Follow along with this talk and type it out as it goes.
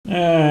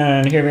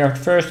here we have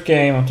the first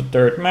game of the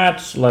third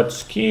match.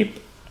 Let's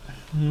keep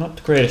not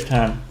the greatest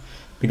hand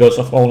because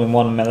of only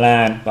one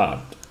Milan, but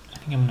I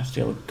think I'm gonna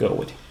still go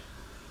with it.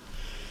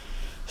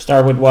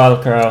 Start with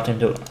wildcard out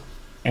into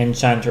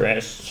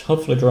Enchantress,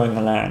 hopefully drawing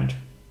a land.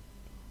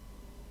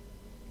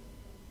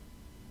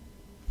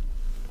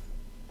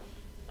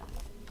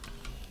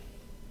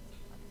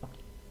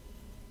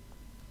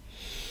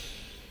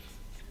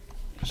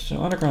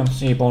 So underground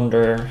sea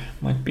bonder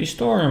might be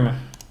storm.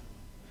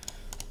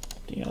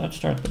 Yeah, let's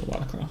start with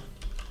wildcard.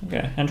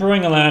 Okay, and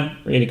drawing a land,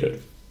 really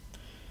good.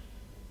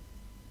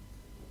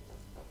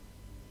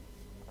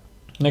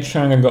 Next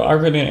turn I'm gonna go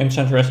Arcadian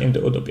Enchantress into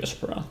Utopia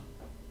Spiral.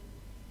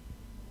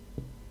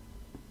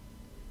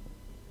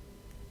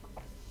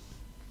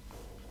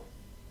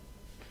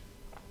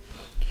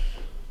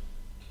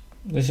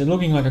 This is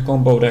looking like a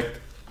combo deck,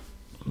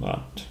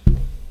 but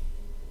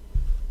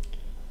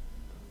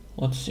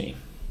let's see.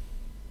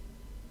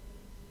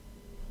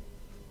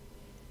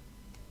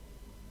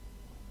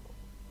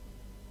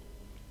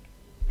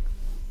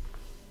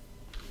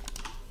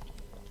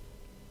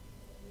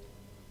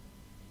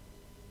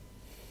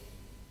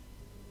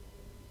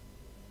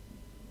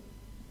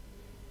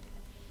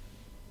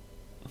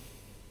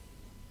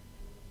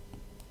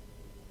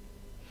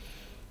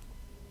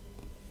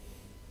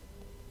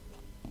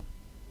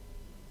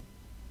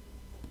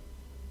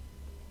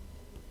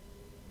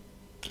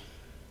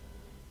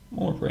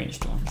 More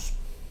brainstorms.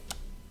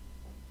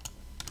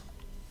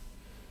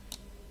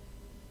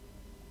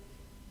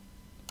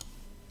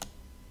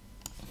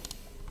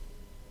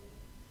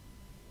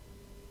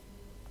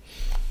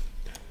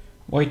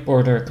 White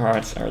border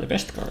cards are the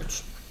best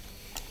cards.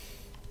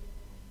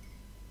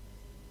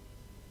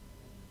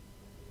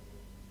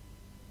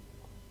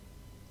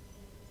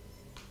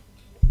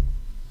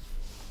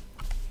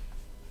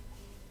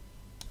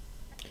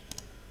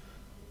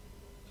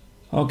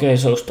 Okay,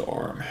 so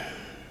storm.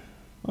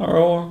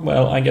 Or,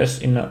 well, I guess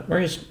in a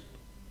very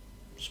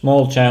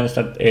small chance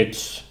that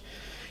it's...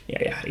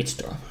 Yeah, it's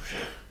storm.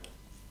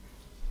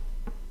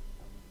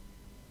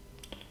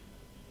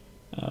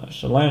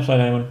 So Lion Side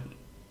Diamond...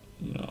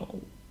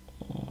 No.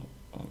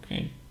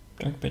 Okay,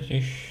 Dark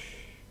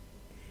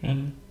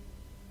Petition...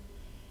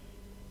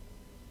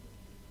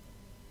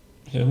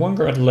 There's one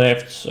card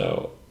left,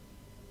 so...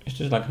 It's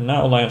just like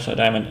now Lion Side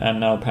Diamond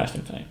and now Past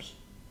in Flames.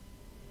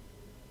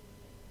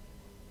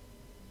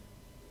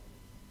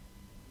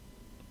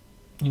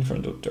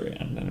 Introductory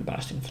and then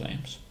Past in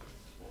Flames.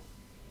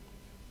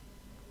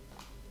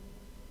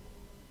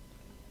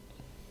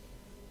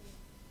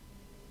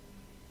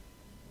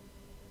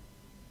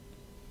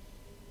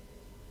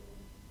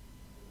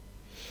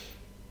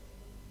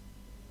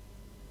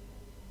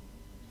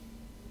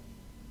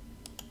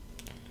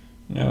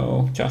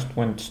 No, just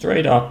went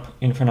straight up,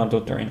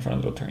 Introductory.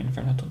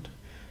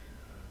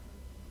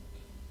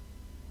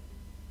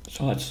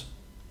 So let's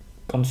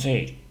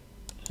concede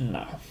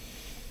now.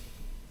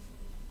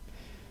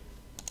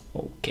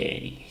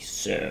 Okay,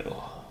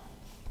 so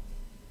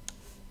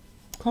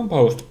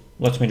Composed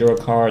lets me draw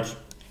cards,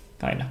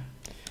 kinda.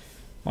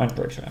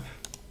 Mindbreak Trap.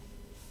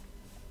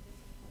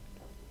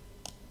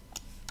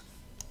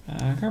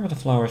 Card with the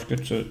Flowers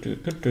could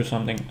do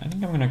something. I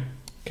think I'm gonna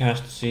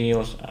cast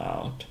Seals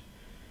out.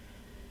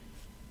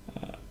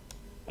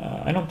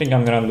 I don't think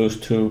I'm gonna lose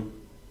 2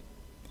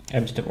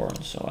 Empty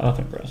Worlds, so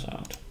Elephant Press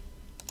out.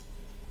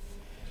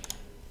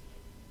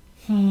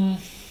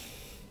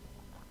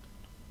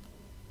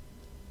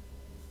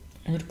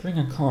 I would bring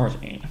a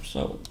card in,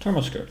 so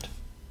Thermal Skirt.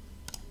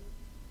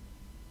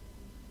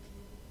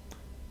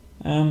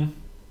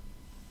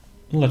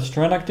 Let's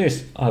try like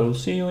this. I will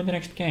see you in the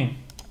next game.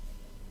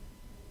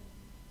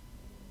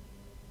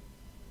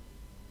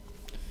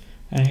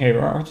 And here we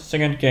are, the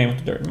second game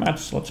of the third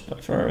match. Let's play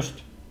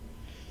first.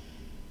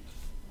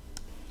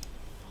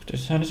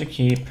 This hand is a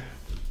keep.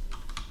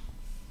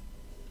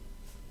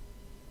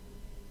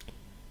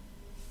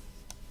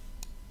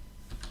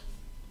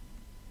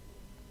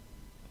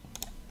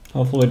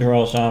 Hopefully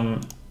draw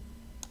some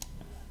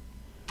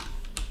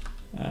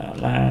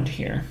land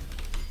here.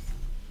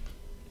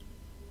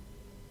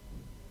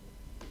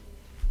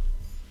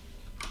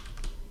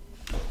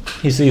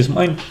 He sees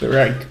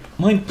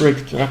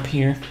Mindbreak Trap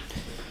here.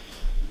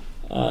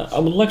 I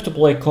would like to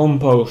play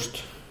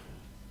Compost.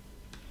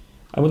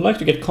 I would like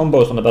to get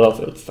Compost on the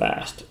battlefield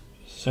fast,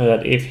 so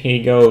that if he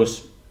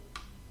goes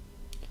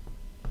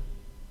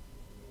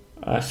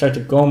start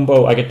to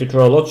combo, I get to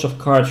draw lots of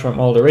cards from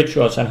all the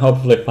rituals and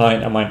hopefully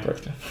find a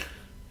Mindbreak Trap.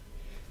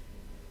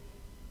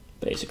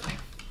 Basically.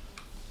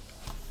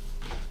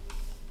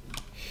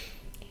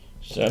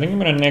 So I think I'm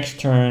gonna next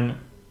turn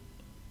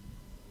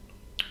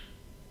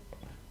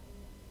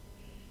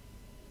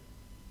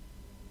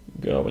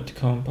go with the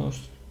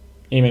Compost,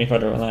 even if I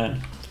draw a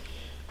land.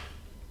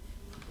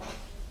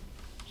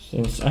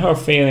 Since I have a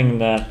feeling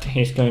that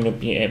he's going to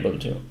be able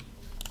to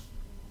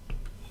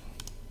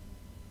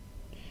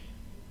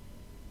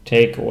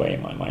take away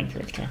my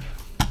Mindbreak Trap.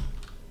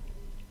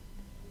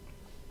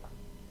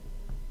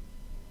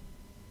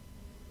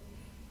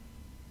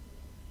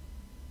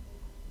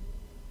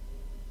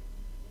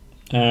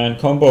 And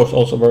Compose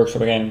also works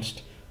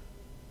against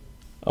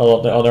all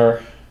of the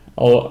other,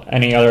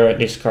 any other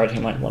discard he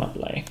might want to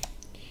play.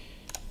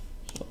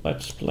 So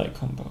let's play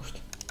Composed.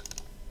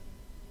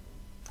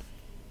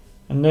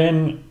 And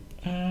then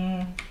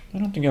I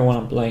don't think I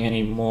want to play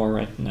any more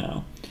right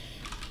now.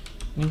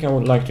 I think I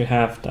would like to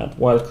have that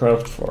Wild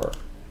Growth for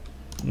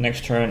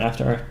next turn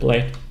after I've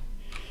played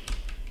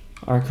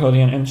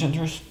Arcodian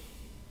Enchantress.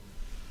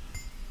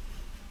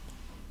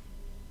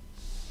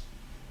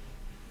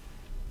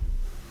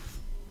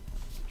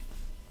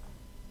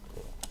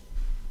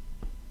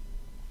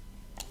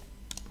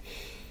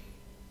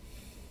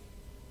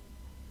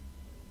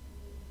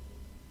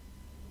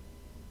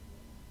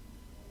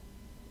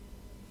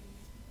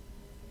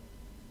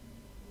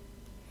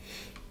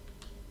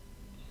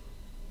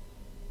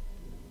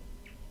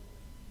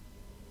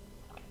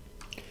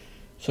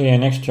 So yeah,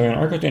 next turn,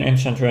 Arcodian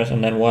Enchantress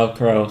and then Wild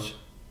Growth.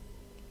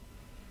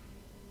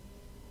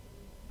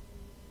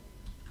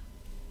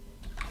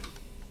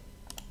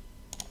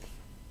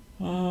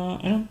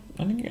 I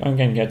think I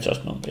can get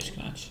just non-basic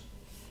lands.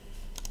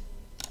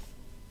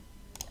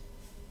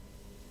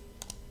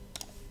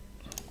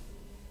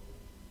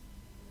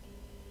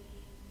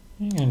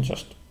 I can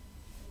just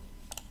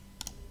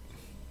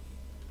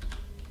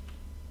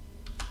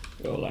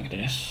go like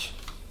this.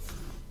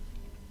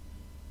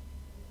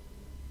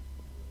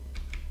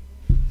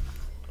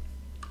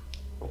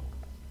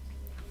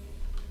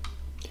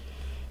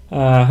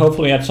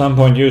 Hopefully at some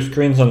point use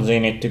Crimson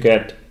Zenith to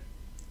get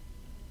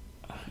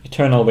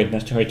Eternal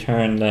Witness to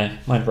return the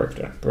Mindbreak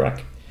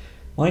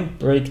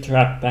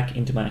Trap back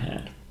into my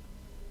hand.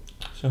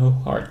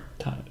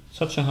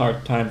 Such a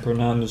hard time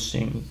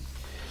pronouncing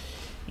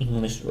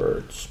English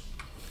words.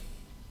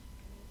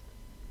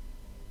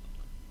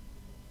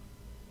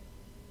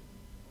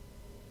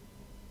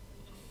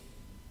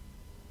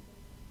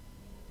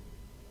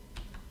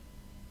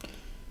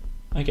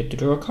 I get to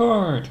draw a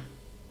card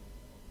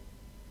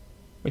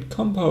with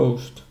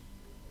Composed.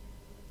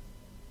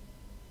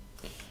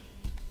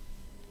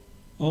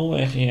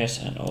 Always yes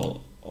and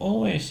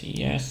always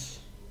yes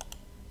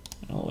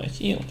and always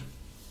yield.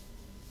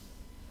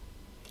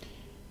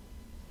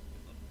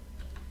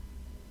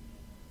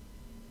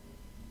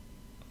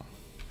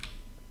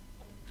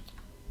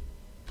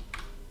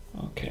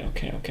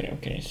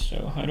 Okay,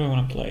 so how do I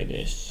want to play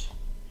this?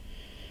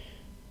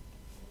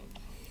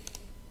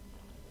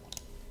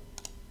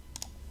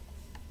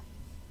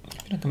 I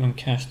feel like I'm gonna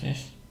cast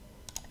this.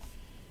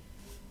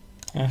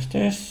 Cast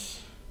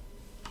this.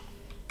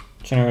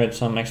 Generate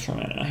some extra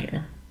mana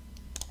here.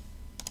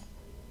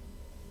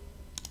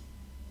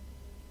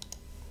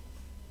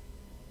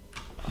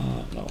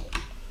 No,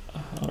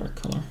 other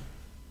color.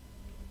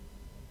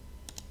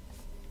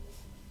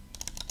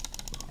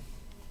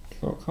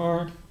 Draw a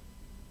card.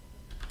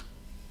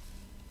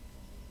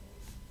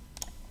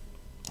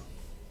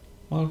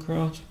 Wild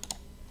Growth.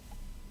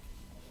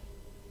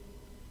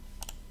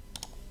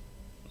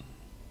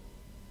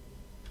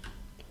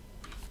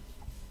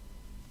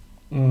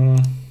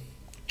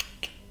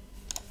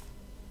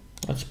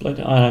 Let's play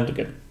the island to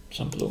get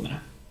some blue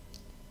mana.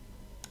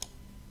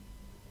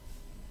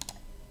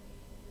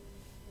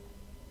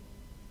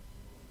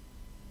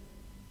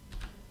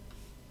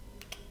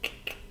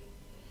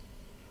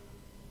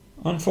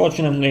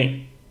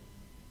 Unfortunately,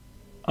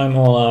 I'm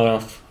all out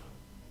of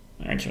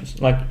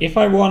actions. Like, if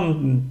I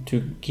wanted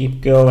to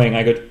keep going,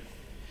 I could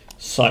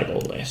cycle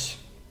this.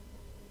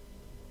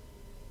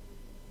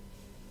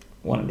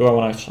 Do I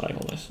want to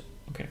cycle this?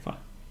 Okay, fine.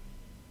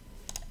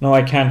 No,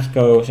 I can't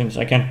go since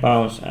I can't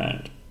bounce,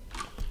 and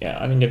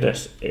yeah, I think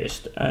this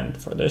is the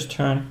end for this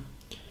turn.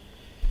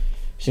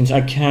 Since I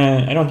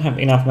don't have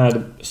enough mana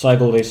to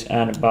cycle this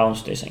and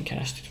bounce this and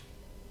cast it.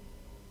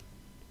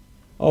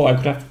 Oh, I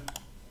could have.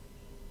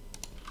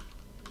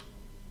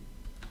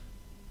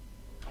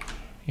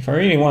 If I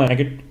really wanted, I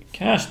could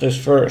cast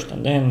this first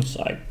and then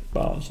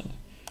bounce. And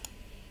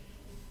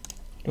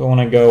do I want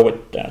to go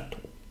with that?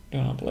 Do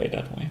I want to play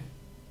that way?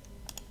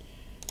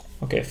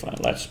 Okay, fine.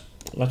 Let's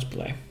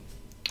play.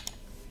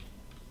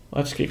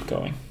 Let's keep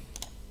going.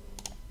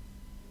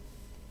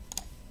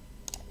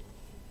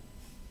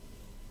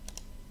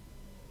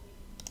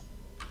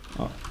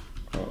 Oh,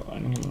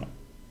 I'm gonna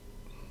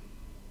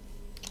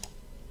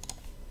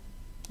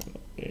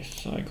this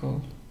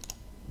cycle.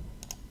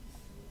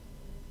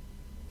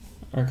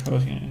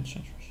 Arcodian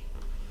Enchantress.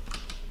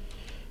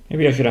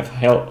 Maybe I should have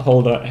held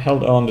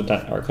on to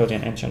that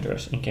Arcodian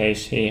Enchantress in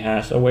case he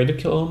has a way to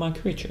kill all my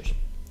creatures.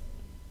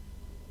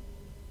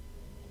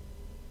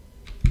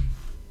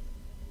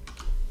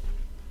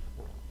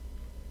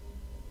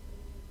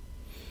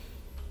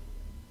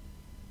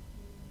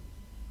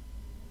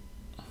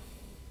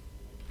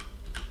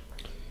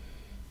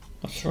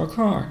 Let's draw a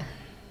card.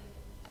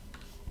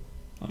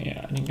 Oh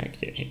yeah, I think I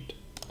get it.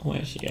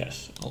 Always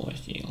yes,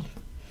 always yield.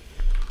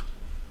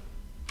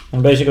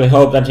 And basically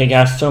hope that he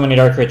casts so many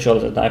dark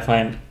rituals that I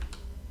find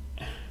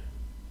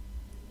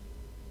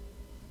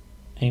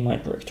he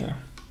might break there.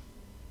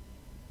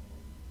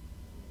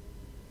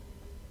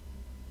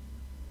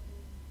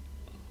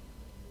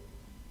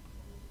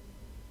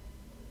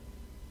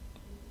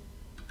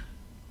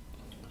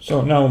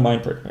 So no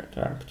mind prick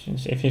trap,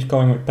 since if he's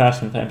going with pass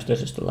sometimes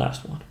this is the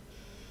last one.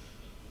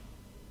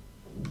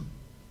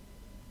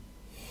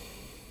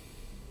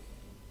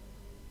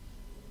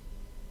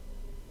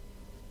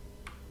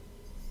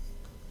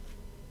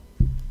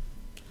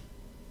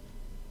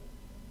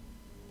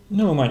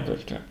 No mind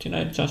prick trap, did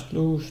I just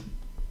lose?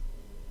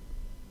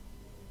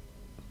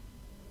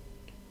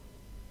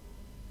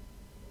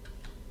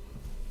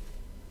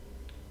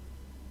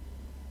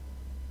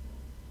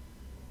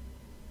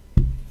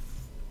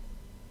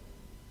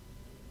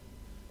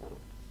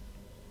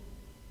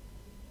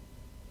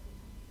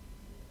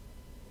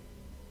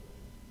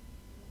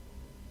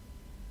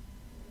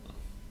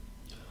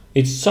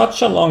 It's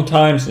such a long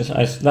time since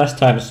I last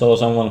time saw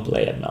someone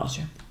play at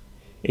nausea.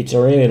 It's a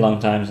really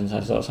long time since I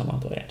saw someone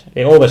play it.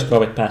 They always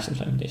go with passive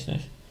flame these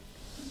days.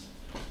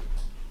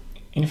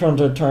 In front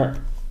of the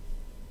turn,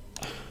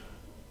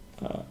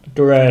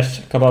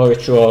 Duress, Cabal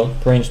Ritual,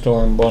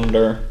 Brainstorm,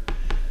 Bonder.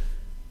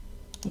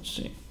 Let's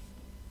see.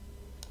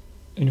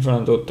 In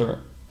front of the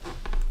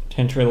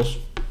Tendrils.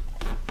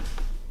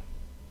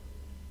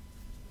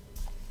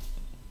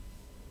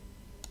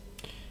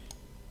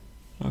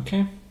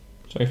 Okay.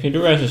 So if he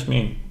duresses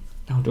me,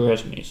 don't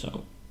duress me,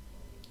 so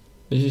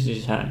this is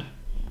his hand.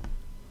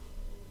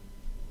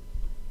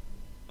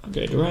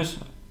 Okay, duress.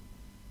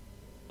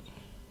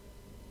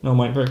 No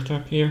mind break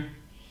trap here.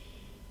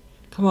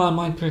 Come on,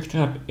 mind break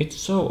trap, it's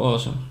so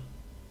awesome.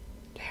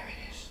 There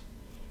it is.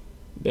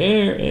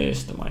 There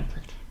is the mind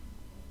break trap.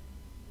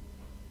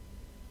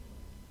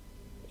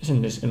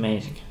 Isn't this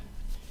amazing?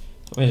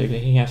 So basically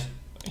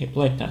he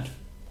played that.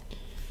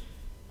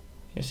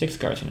 He has 6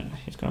 cards in it,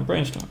 he's gonna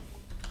brainstorm.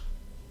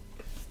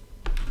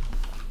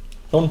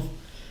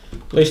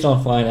 Please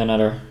don't find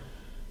another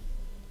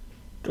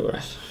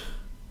duress.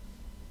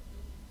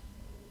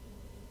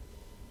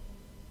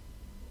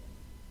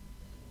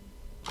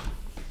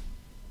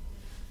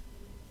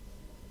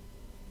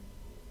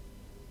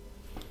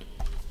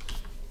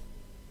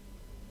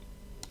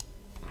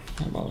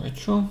 About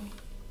ritual.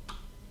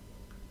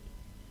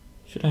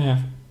 Should I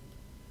have?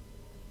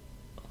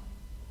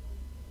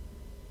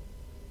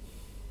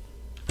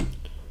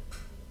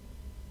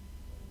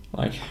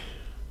 Like,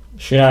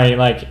 should I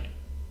like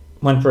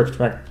mind prick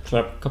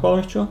trap Cabal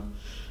Ritual?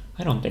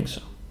 I don't think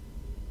so.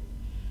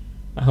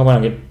 I hope I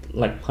don't get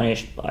like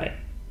punished by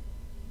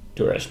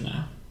duress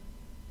now.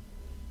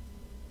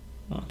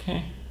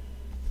 Okay.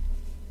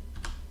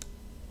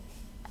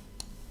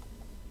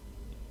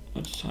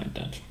 Let's hide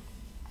that.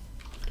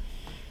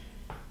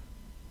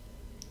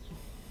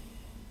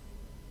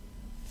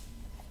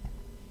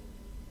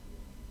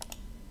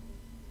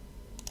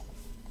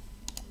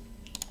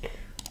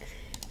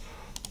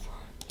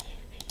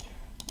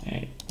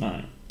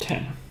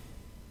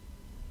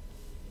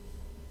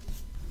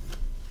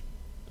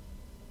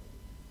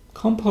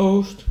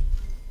 Compost.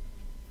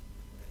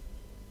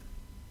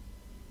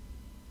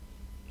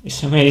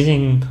 It's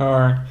amazing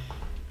card.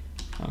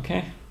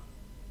 Okay.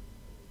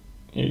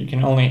 You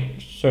can only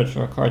search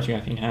for a card you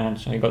have in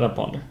hand, so you got a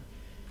Bonder.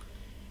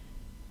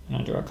 And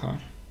I draw a card.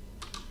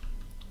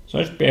 So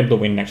I should be able to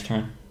win next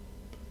turn.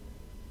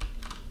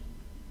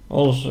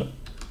 Also,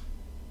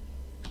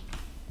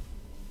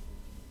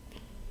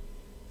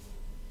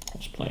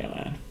 let's play a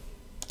land.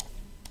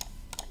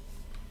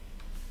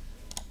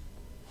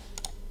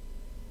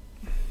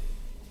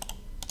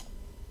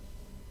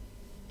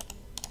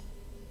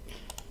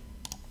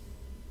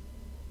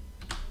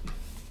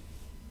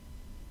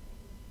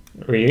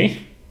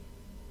 Really?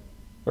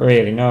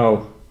 Really,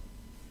 no.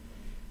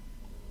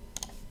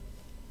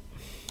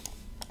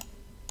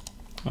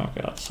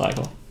 Okay, let's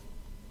cycle.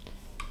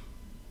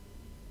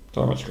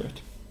 Dormant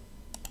script.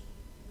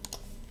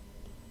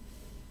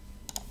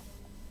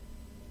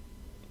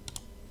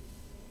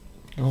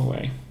 Go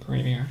away,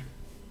 graveyard.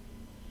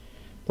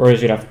 Probably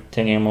should have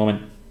taken a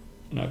moment.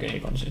 Okay, he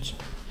concedes.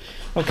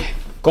 Okay,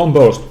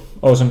 compost.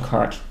 Awesome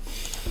card.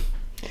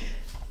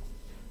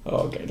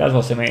 Okay, that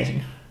was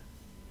amazing.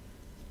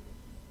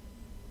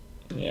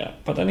 Yeah,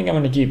 but I think I'm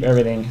gonna keep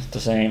everything the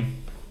same.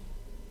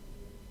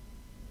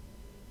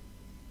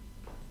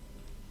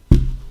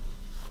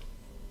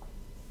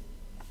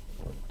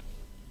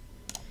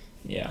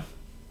 Yeah.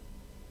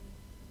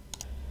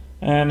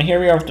 And here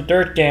we are with the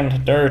third game, the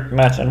third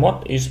match, and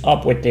what is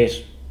up with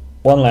these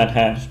one land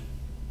hands?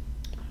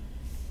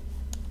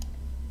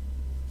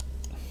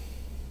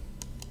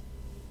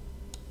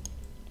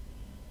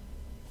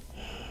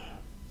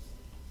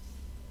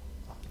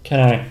 Can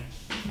I?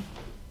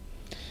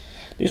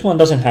 This one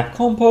doesn't have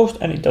compost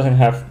and it doesn't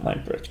have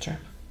mind break trap.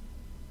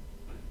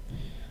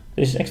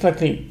 This is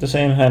exactly the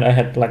same hand I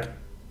had like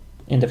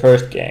in the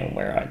first game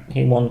where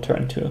he won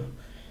turn 2.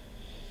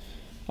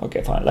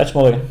 Okay, fine, let's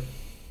mulligan.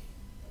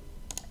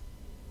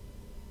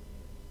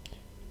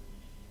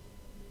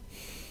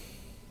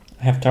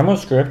 I have thermal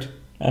script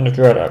and a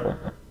draw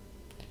diver.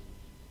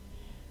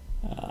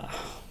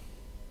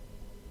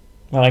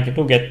 Well, I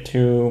do get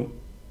to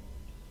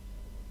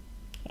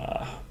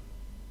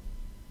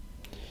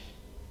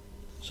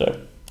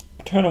so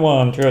turn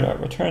 1, draw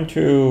diver, turn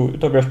 2,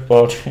 double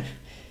explode.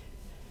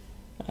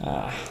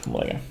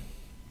 Mulligan.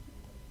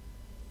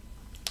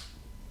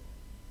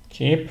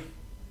 Keep.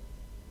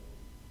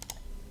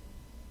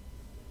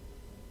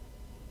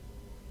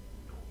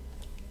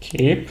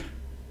 Keep.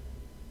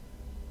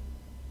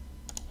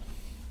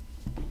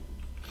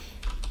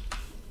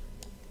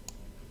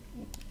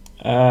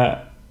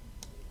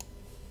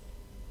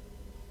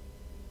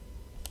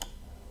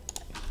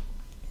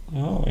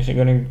 Oh, is he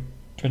going to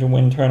try to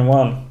win turn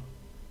 1?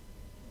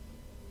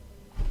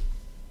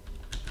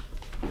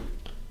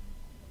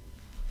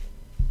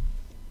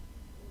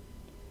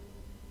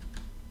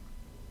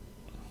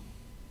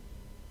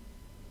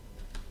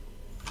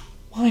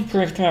 Mind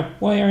Break Trap,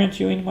 why aren't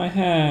you in my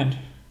hand?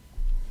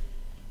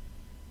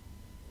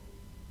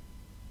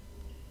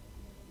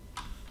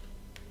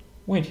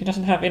 Wait, he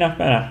doesn't have enough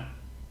mana.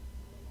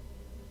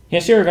 He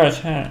has 0 cards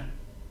hand.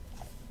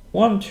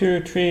 1,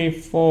 2, 3,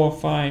 4,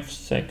 5,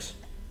 6.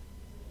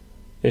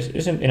 This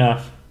isn't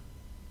enough.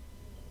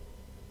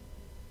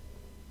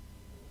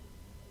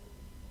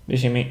 Did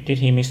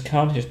he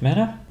miscount his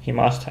mana? He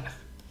must have.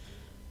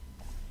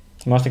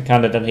 He must have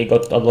counted that he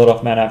got a lot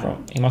of mana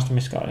from. He must have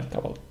miscounted a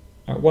couple.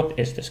 Or what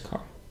is this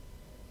card?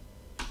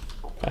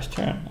 Last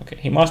turn. Okay,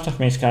 he must have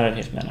miscounted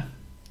his mana.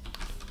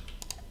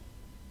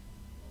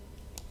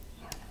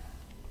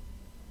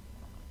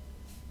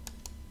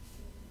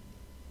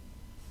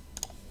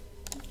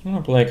 I'm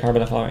gonna play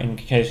Carbon Flower in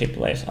case he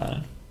plays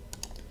Island.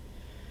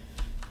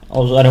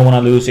 Also, I don't want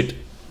to lose it.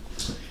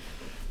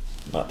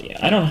 But yeah,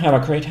 I don't have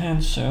a great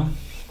hand, so.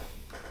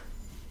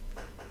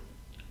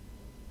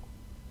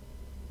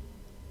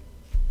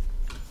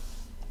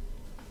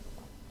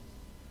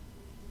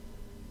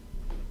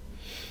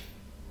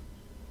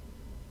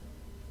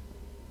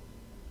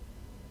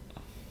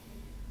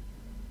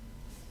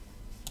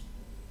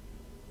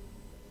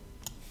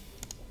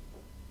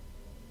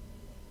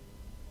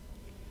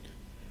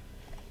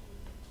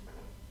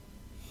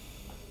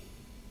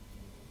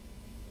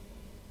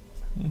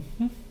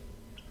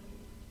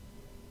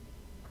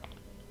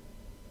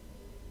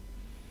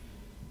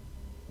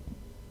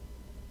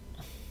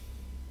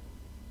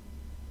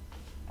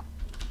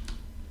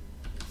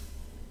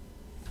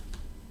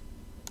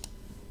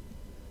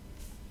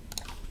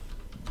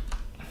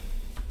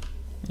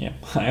 Yeah,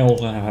 I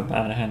also have a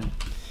bad hand.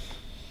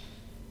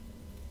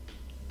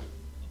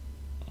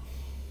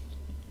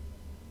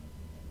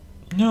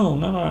 No,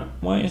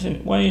 why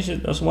is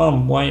it a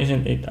swamp? Why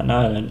isn't it an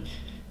island?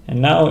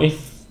 And now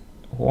if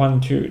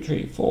 1, 2,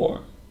 3,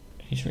 4,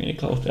 he's really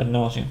close to ad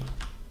nauseam.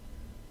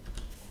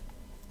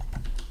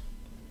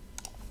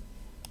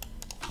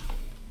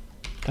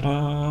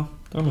 Ta-da!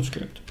 Thermal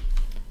script.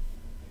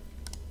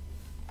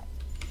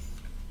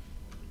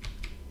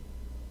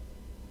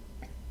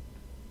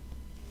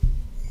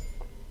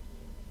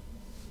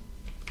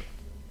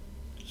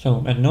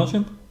 So, ad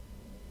nauseam.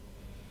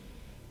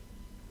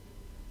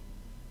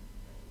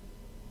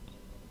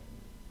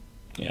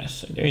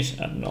 Yes, there is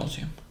ad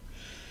nauseam.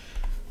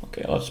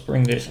 Okay, let's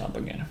bring this up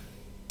again.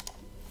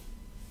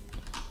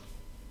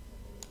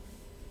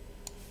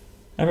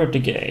 Abrupt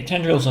Decay,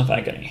 Tendrils of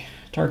Agony,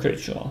 Dark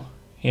Ritual.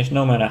 He has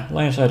no mana,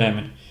 Lionside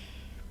Diamond,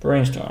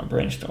 Brainstorm,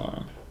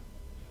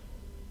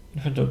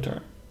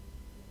 Infantutor,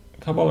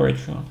 Cabal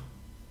Ritual.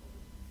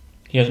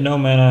 He has no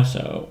mana,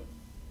 so.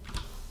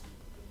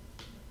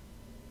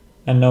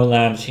 And no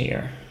lands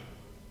here.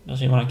 Does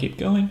he want to keep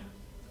going?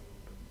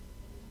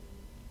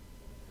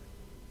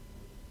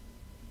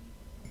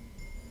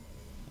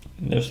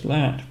 There's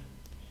land.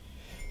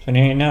 So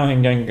now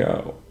he can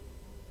go.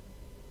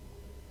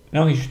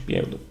 Now he should be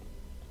able to.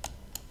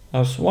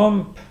 A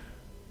swamp.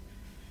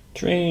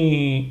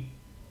 Tree.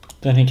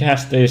 Then he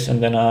casts this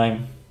and then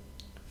I'm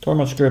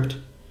Tormod Script.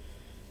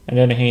 And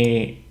then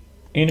he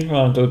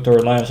Infantutor,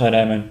 Lionside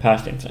Diamond,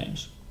 Past in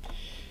Flames.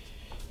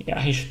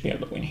 Yeah, he should be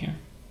able to win here.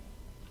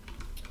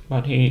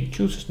 But he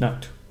chooses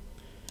not to.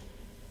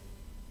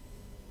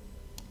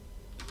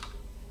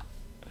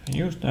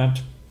 Use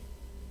that.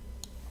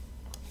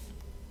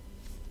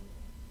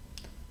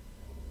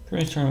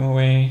 Brainstorm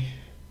away.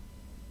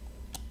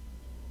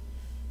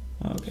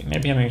 Okay,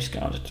 maybe I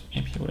miscounted.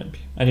 Maybe it wouldn't be.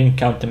 I didn't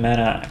count the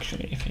mana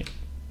actually. If it.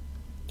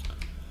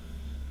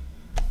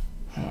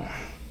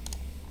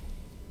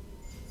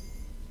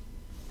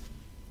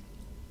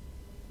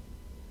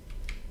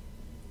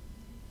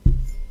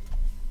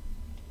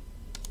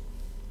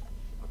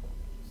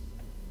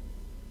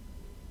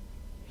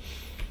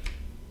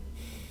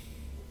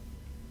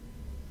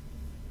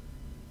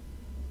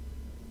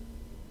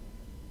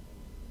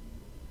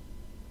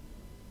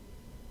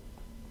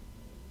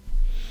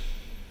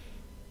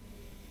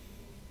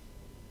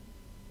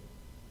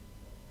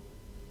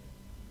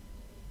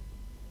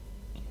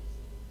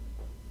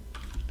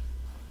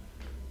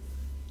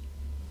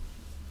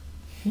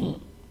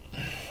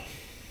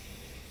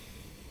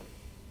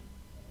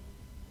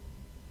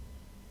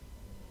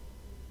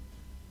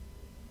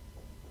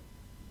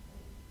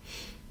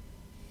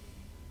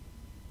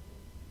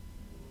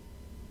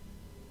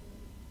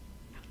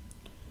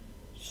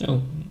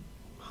 So,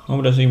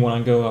 how does he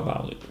want to go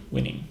about it,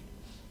 winning?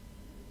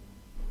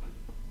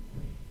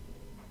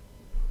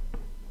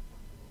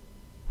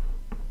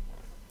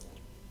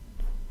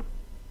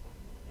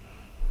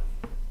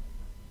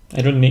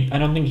 I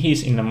don't think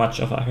he's in much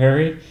of a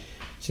hurry,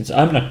 since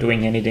I'm not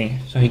doing anything,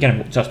 so he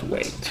can just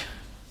wait.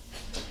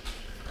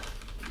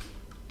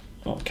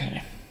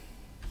 Okay.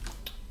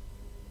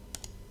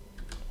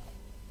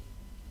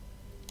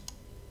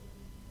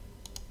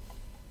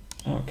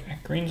 Okay,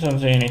 green's on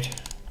Zenith.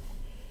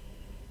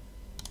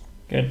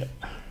 Get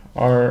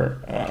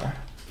our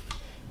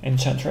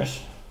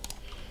Enchantress.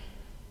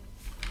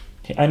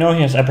 I know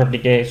he has Abrupt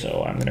Decay,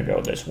 so I'm gonna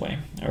go this way.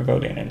 I'll go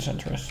the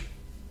Enchantress.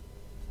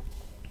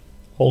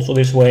 Also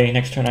this way,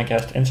 next turn I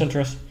cast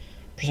Enchantress,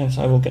 presents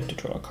I will get to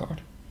draw a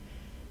card.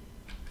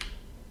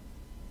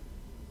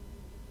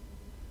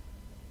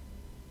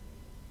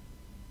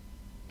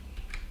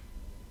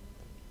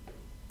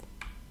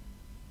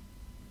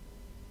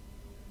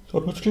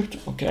 Top script,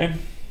 okay.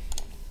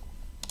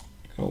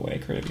 Go away,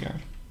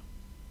 graveyard.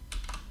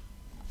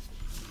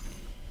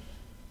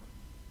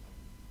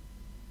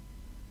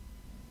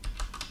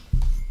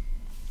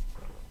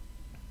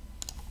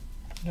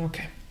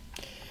 Okay.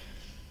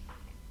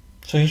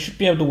 So he should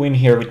be able to win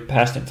here with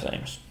Past in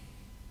Flames.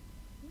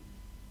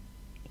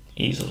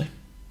 Easily.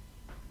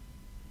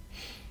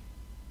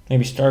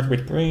 Maybe start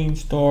with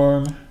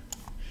Brainstorm.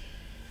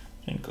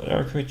 Then go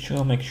Dark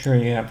Ritual. Make sure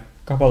you have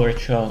Cabal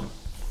Ritual.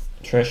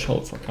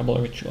 Threshold for Cabal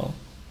Ritual.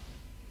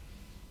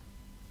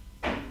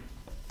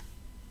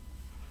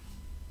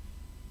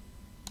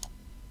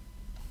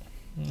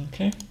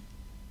 Okay.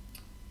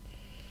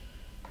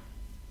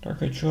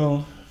 Dark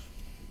Ritual.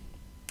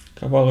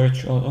 Cabal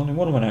Ritual, only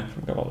one mana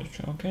from Cabal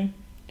Ritual, okay.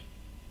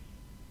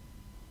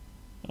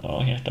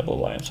 Oh, he has double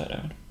Lion Side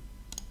out.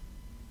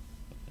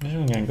 This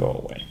one can go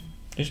away.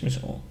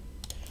 Dismiss all.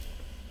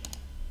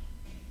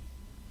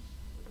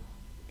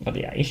 But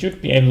yeah, he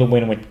should be able to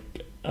win with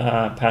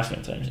Past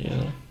in Flames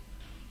easily.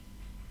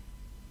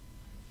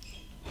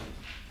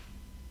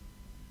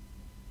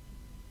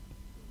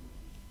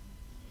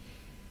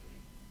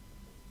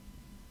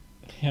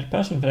 He has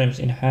Past in Flames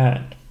in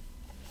hand.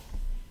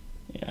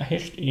 Yeah, he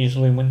should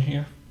easily win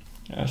here.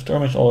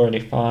 Storm is already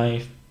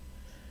 5.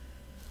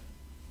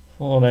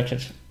 4, that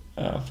gets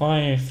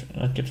 5,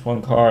 that gets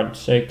 1 card.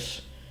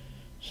 6,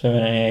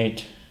 7,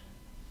 8,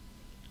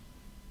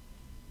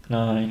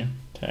 9,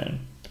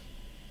 10.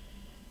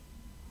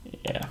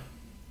 Yeah.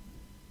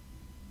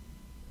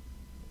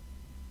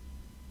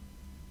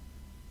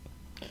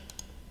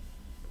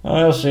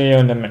 I'll see you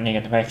in the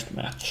next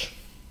match.